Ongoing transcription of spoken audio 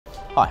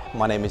Hi,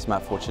 my name is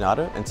Matt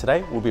Fortunato, and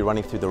today we'll be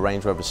running through the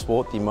Range Rover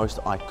Sport, the most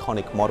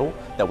iconic model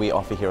that we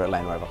offer here at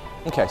Land Rover.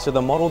 Okay, so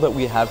the model that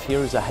we have here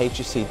is a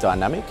HSE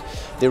Dynamic.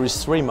 There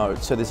is three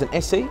modes. So there's an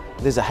SE,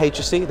 there's a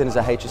HSE, then there's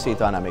a HSE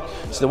Dynamic.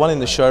 So the one in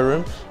the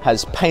showroom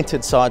has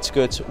painted side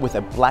skirts with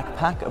a black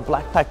pack. A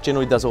black pack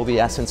generally does all the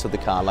accents of the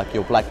car, like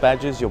your black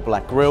badges, your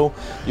black grille,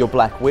 your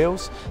black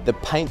wheels. The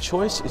paint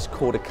choice is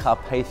called a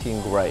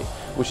Carpathian Grey,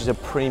 which is a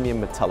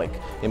premium metallic.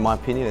 In my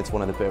opinion, it's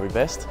one of the very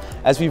best.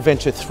 As we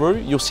venture through,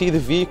 you'll see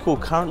the vehicle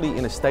currently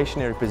in a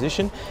stationary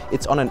position.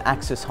 It's on an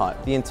axis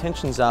height. The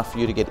intentions are for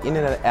you to get in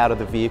and out of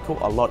the vehicle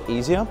a lot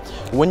easier.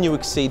 When you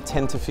exceed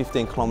 10 to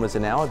 15 kilometers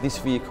an hour, this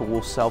vehicle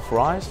will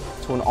self-rise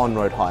to an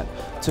on-road height.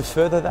 To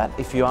further that,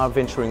 if you are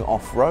venturing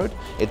off-road,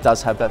 it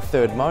does have that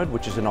third mode,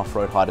 which is an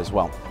off-road height as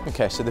well.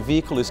 Okay, so the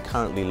vehicle is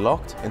currently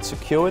locked and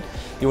secured.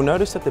 You'll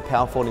notice that the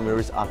power folding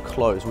mirrors are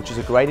closed, which is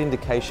a great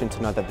indication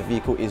to know that the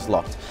vehicle is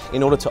locked.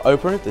 In order to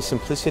open it, the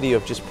simplicity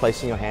of just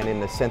placing your hand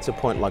in the sensor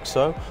point like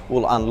so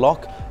will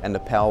unlock and the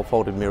power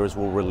folded mirrors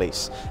will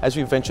release. As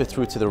we venture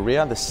through to the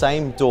rear, the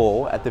same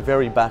door at the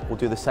very back will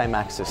do the same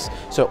access.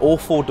 So all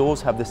four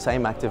doors have the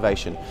same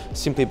activation.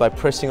 Simply by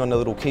pressing on the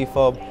little key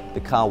fob,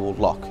 the car will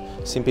lock.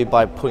 Simply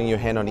by putting your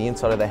hand on the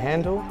inside of the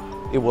handle,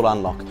 it will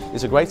unlock.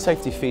 It's a great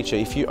safety feature.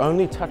 If you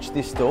only touch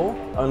this door,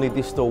 only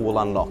this door will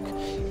unlock.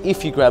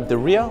 If you grab the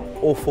rear,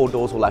 all four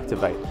doors will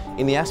activate.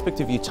 In the aspect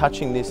of you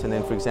touching this and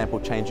then, for example,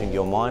 changing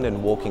your mind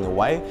and walking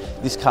away,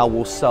 this car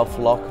will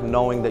self-lock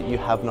knowing that you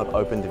have not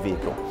opened the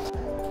vehicle.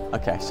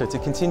 Okay, so to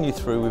continue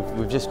through,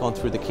 we've just gone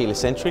through the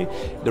keyless entry.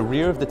 The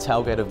rear of the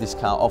tailgate of this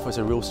car offers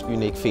a real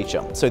unique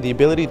feature. So the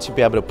ability to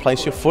be able to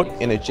place your foot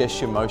in a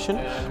gesture motion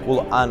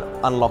will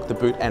unlock the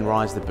boot and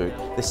rise the boot.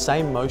 The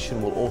same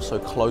motion will also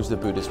close the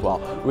boot as well.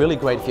 Really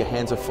great if your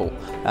hands are full.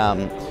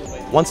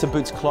 Once the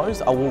boot's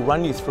closed, I will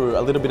run you through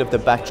a little bit of the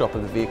backdrop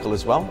of the vehicle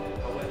as well.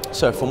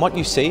 So from what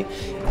you see,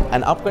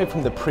 an upgrade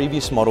from the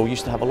previous model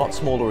used to have a lot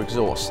smaller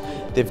exhaust.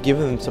 They've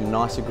given them some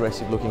nice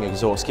aggressive looking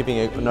exhaust, giving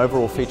it an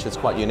overall feature that's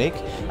quite unique.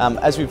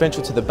 As we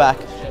venture to the back,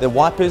 the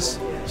wipers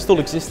still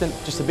existent,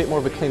 just a bit more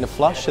of a cleaner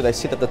flush, so they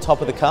sit at the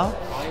top of the car.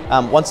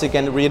 Once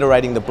again,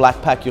 reiterating the black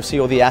pack, you'll see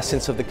all the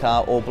accents of the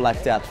car all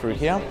blacked out through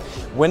here.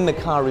 When the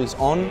car is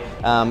on,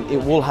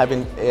 it will have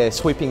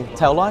sweeping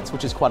taillights,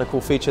 which is quite a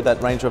cool feature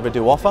that Range Rover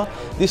do offer.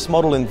 This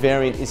model and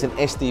variant is an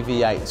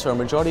SD-V8, so a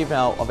majority of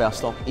our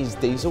stock is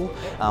diesel.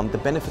 The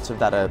benefits of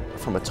that are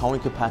from a towing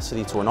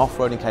capacity to an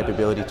off-roading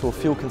capability to a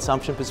fuel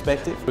consumption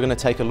perspective. We're going to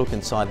take a look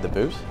inside the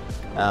boot.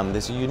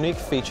 There's a unique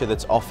feature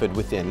that's offered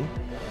within.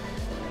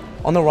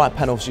 On the right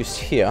panels just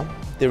here,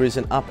 there is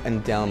an up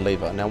and down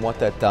lever. Now what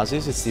that does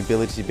is it's the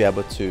ability to be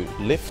able to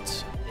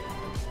lift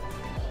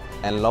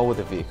and lower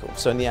the vehicle.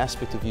 So in the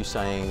aspect of you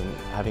saying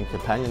having a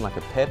companion like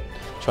a pet,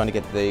 trying to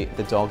get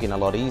the dog in a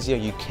lot easier,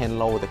 you can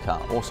lower the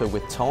car. Also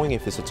with towing,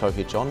 if there's a tow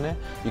hitch on there,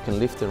 you can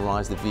lift and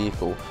rise the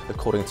vehicle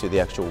according to the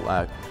actual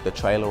the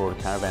trailer or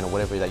the caravan or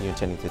whatever that you're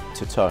intending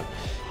to tow.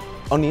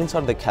 On the inside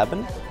of the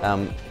cabin,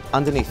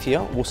 underneath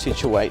here, we'll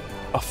situate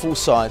a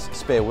full-size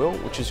spare wheel,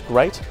 which is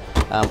great.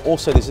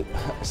 Also, there's a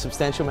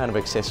substantial amount of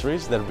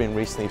accessories that have been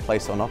recently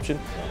placed on option.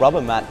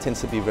 Rubber mat tends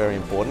to be very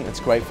important.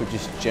 It's great for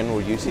just general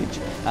usage.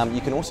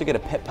 You can also get a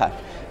pet pack,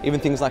 even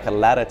things like a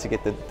ladder to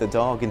get the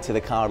dog into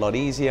the car a lot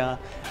easier,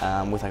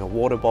 with like a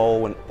water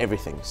bowl and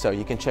everything. So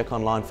you can check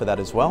online for that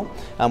as well.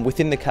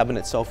 Within the cabin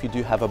itself, you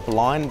do have a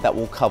blind that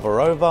will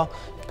cover over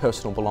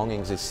personal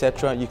belongings,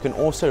 etc. You can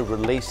also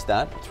release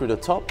that through the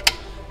top.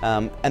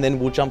 And then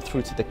we'll jump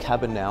through to the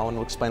cabin now and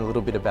we'll explain a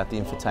little bit about the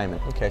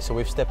infotainment. Okay, so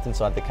we've stepped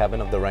inside the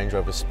cabin of the Range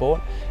Rover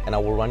Sport and I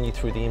will run you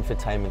through the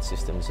infotainment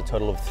system. It's a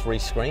total of 3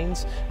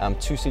 screens,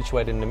 2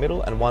 situated in the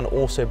middle and 1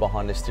 also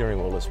behind the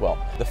steering wheel as well.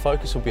 The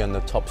focus will be on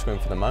the top screen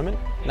for the moment.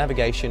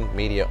 Navigation,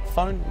 media,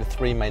 phone, the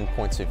 3 main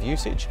points of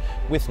usage.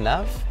 With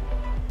nav,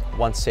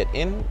 once set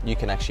in, you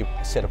can actually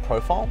set a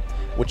profile,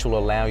 which will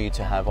allow you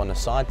to have on the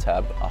side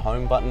tab a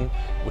home button,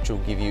 which will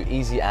give you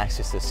easy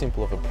access to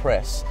simple of a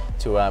press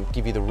to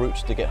give you the route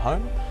to get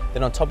home.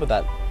 Then on top of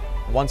that,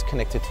 once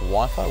connected to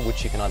Wi-Fi,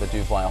 which you can either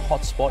do via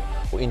hotspot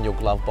or in your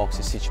glove box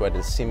is situated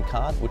a SIM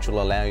card, which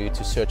will allow you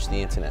to search the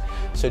internet.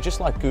 So just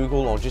like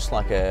Google or just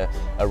like a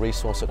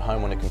resource at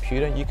home on a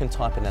computer, you can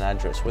type in an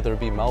address, whether it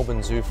be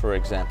Melbourne Zoo, for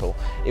example.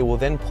 It will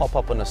then pop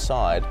up on the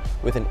side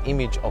with an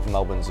image of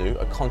Melbourne Zoo,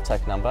 a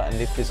contact number, and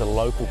if there's a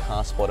local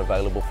car spot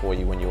available for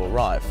you when you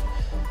arrive.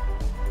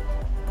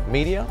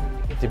 Media,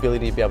 the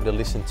ability to be able to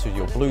listen to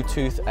your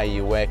Bluetooth,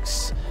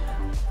 AUX,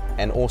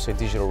 and also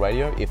digital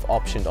radio if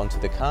optioned onto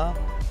the car.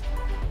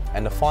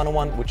 And the final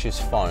one, which is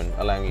phone,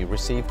 allowing you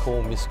receive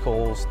call, missed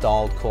calls,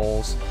 dialed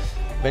calls.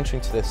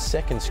 Venturing to the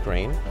second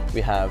screen,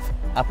 we have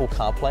Apple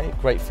CarPlay,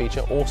 great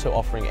feature, also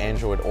offering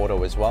Android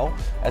Auto as well.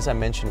 As I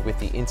mentioned, with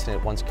the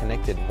internet, once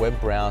connected, web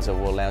browser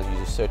will allow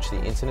you to search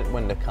the internet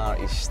when the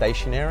car is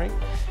stationary.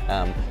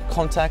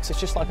 Contacts, it's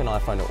just like an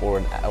iPhone or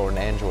an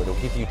Android.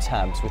 It'll give you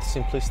tabs with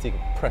simplistic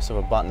press of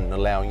a button,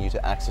 allowing you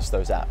to access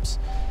those apps.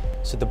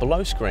 So the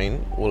below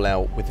screen will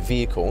allow, with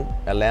vehicle,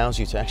 allows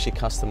you to actually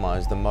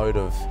customize the mode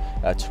of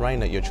terrain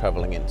that you're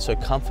traveling in. So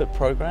comfort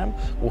program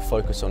will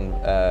focus on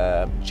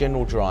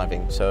general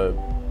driving,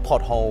 so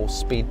potholes,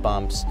 speed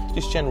bumps,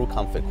 just general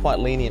comfort, quite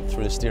lenient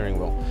through the steering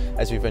wheel.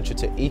 As we venture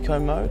to eco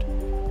mode,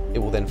 it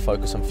will then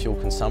focus on fuel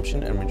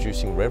consumption and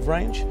reducing rev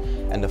range.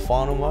 And the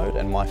final mode,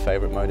 and my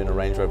favorite mode in a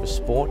Range Rover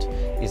Sport,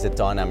 is the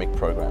dynamic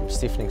program,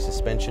 stiffening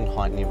suspension,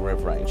 heightening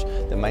rev range.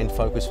 The main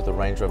focus with the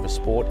Range Rover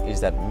Sport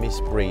is that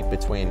misbreed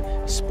between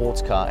a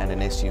sports car and an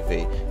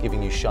SUV,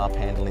 giving you sharp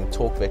handling,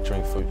 torque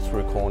vectoring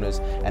through corners,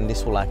 and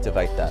this will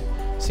activate that.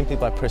 Simply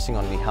by pressing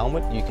on the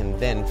helmet, you can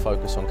then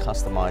focus on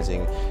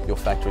customizing your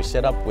factory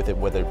setup with it,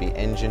 whether it be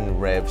engine,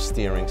 rev,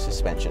 steering,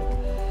 suspension.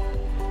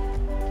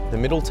 The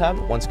middle tab,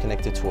 once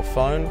connected to a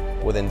phone,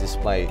 will then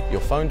display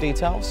your phone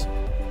details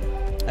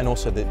and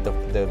also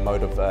the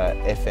mode of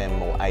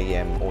FM or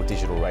AM or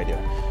digital radio.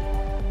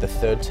 The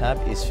third tab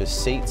is for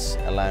seats,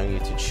 allowing you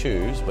to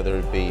choose whether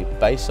it be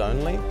base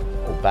only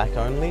or back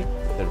only,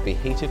 whether it be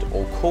heated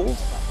or cooled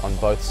on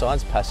both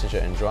sides, passenger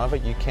and driver.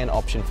 You can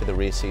option for the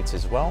rear seats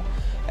as well.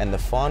 And the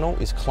final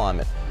is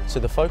climate. So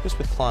the focus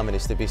with climate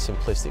is to be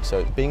simplistic.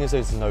 So being as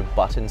there's no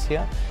buttons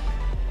here,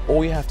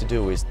 all you have to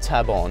do is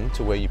tab on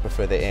to where you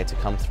prefer the air to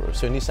come through.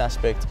 So in this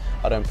aspect,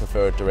 I don't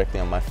prefer it directly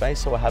on my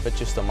face, so I have it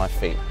just on my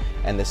feet.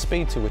 And the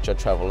speed to which I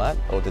travel at,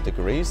 or the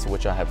degrees to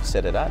which I have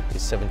set it at,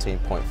 is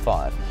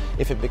 17.5.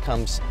 If it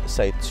becomes,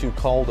 say, too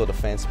cold or the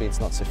fan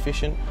speed's not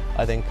sufficient,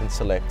 I then can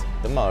select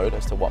the mode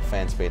as to what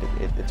fan speed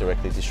it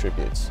directly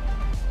distributes.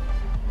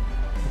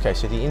 Okay,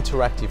 so the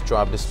interactive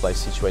driver display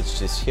situates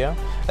just here.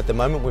 At the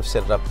moment, we've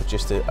set it up with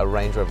just a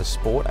Range Rover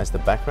Sport as the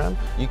background.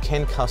 You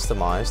can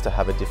customize to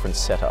have a different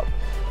setup.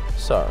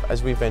 So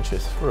as we venture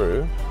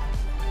through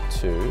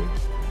to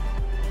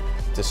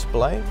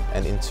display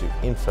and into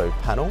info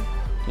panel,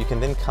 you can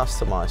then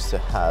customize to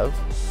have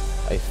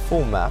a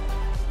full map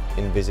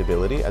in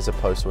visibility as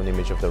opposed to an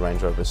image of the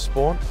Range Rover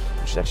Sport,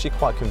 which is actually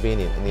quite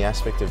convenient in the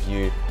aspect of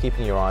you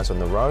keeping your eyes on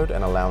the road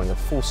and allowing a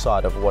full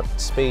sight of what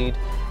speed,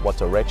 what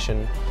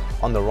direction.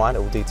 On the right, it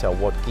will detail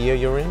what gear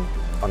you're in.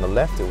 On the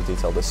left, it will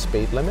detail the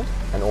speed limit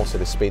and also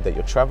the speed that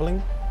you're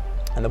traveling.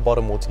 And the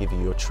bottom will give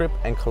you your trip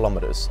and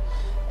kilometers.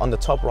 On the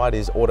top right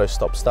is auto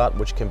stop start,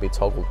 which can be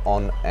toggled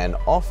on and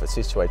off. It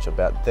situates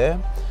about there.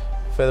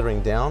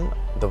 Furthering down,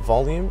 the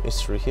volume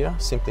is through here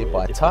simply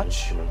by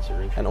touch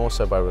and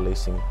also by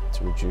releasing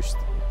to reduce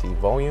the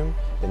volume,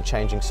 then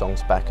changing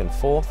songs back and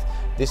forth.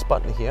 This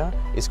button here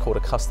is called a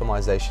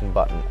customization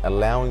button,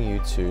 allowing you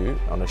to,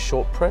 on a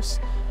short press,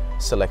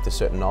 select a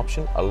certain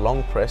option, a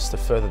long press to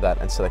further that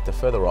and select a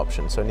further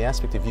option. So in the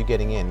aspect of you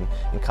getting in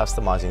and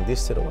customizing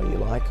this to the way you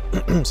like,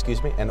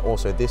 excuse me, and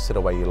also this to the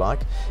way you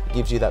like, it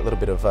gives you that little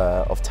bit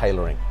of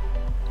tailoring.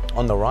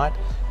 On the right,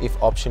 if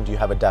optioned, you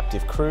have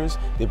adaptive cruise,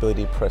 the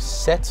ability to press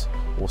set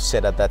will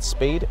set at that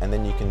speed, and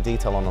then you can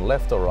detail on the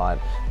left or right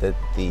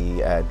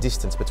the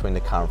distance between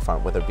the car and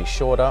front, whether it be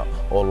shorter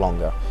or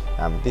longer.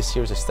 This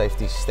here is a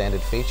safety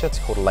standard feature. It's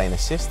called lane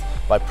assist.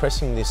 By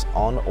pressing this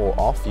on or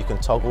off, you can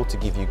toggle to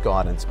give you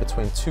guidance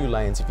between two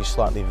lanes. If you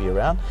slightly veer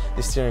out,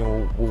 the steering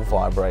wheel will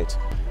vibrate.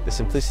 The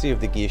simplicity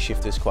of the gear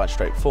shifter is quite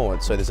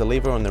straightforward. So there's a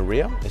lever on the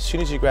rear. As soon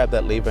as you grab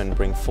that lever and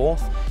bring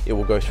forth, it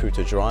will go through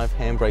to drive.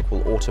 Handbrake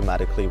will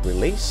automatically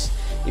release.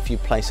 If you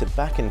place it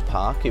back in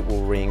park, it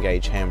will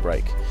re-engage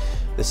handbrake.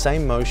 The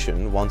same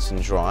motion, once in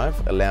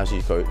drive, allows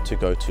you to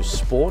go to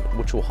sport,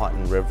 which will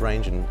heighten rev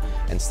range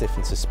and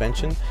stiffen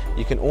suspension.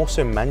 You can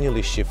also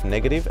manually shift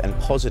negative and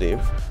positive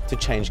to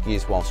change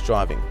gears whilst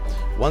driving.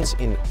 Once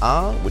in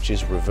R, which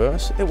is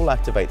reverse, it will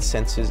activate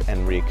sensors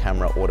and rear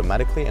camera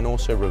automatically and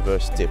also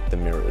reverse dip the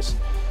mirrors.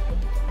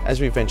 As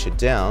we venture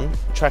down,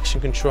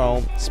 traction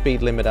control,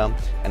 speed limiter,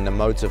 and the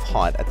modes of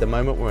height. At the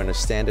moment, we're in a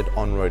standard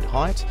on-road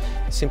height.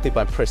 Simply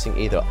by pressing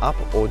either up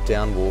or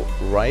down will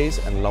raise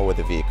and lower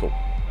the vehicle.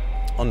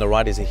 On the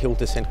right is a hill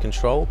descent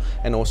control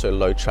and also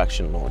low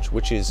traction launch,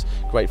 which is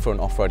great for an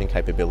off-roading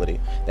capability.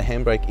 The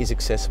handbrake is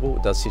accessible,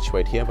 it does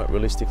situate here, but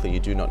realistically you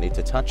do not need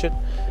to touch it.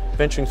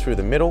 Venturing through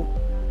the middle,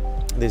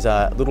 there's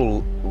a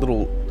little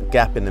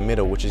gap in the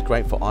middle, which is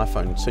great for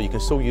iPhone, so you can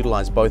still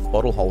utilize both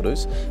bottle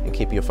holders and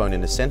keep your phone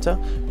in the center.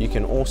 You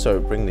can also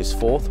bring this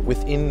forth.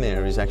 Within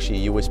there is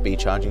actually a USB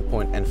charging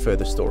point and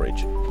further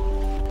storage.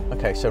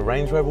 Okay, so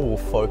Range Rover will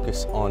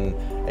focus on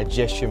a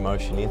gesture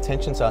motion. The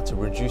intentions are to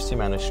reduce the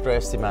amount of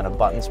stress, the amount of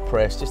buttons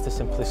pressed, just the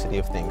simplicity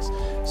of things.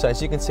 So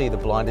as you can see, the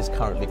blind is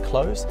currently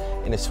closed.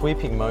 In a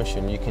sweeping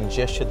motion, you can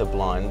gesture the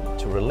blind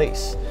to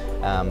release,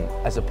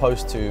 as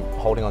opposed to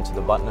holding onto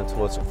the button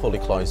until it's fully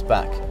closed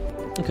back.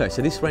 Okay,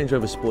 so this Range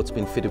Rover Sport's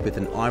been fitted with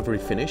an ivory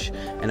finish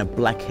and a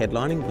black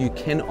headlining. You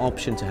can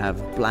option to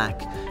have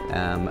black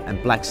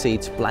and black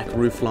seats, black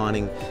roof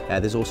lining.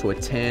 There's also a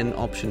tan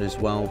option as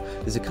well.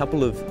 There's a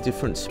couple of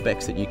different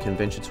specs that you can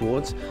venture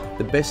towards.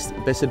 The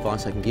best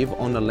advice I can give,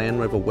 on the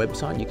Land Rover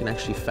website, you can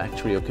actually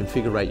factory or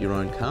configure your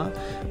own car.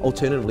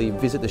 Alternatively,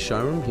 visit the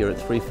showroom here at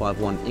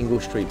 351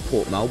 Ingles Street,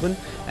 Port Melbourne,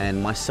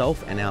 and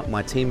myself and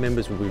my team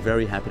members will be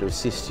very happy to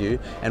assist you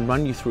and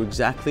run you through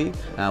exactly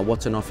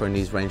what's on offer in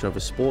these Range Rover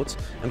Sports,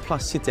 and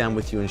plus sit down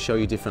with you and show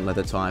you different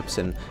leather types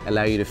and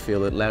allow you to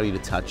feel it, allow you to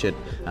touch it,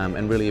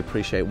 and really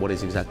appreciate what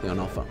is exactly on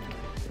offer.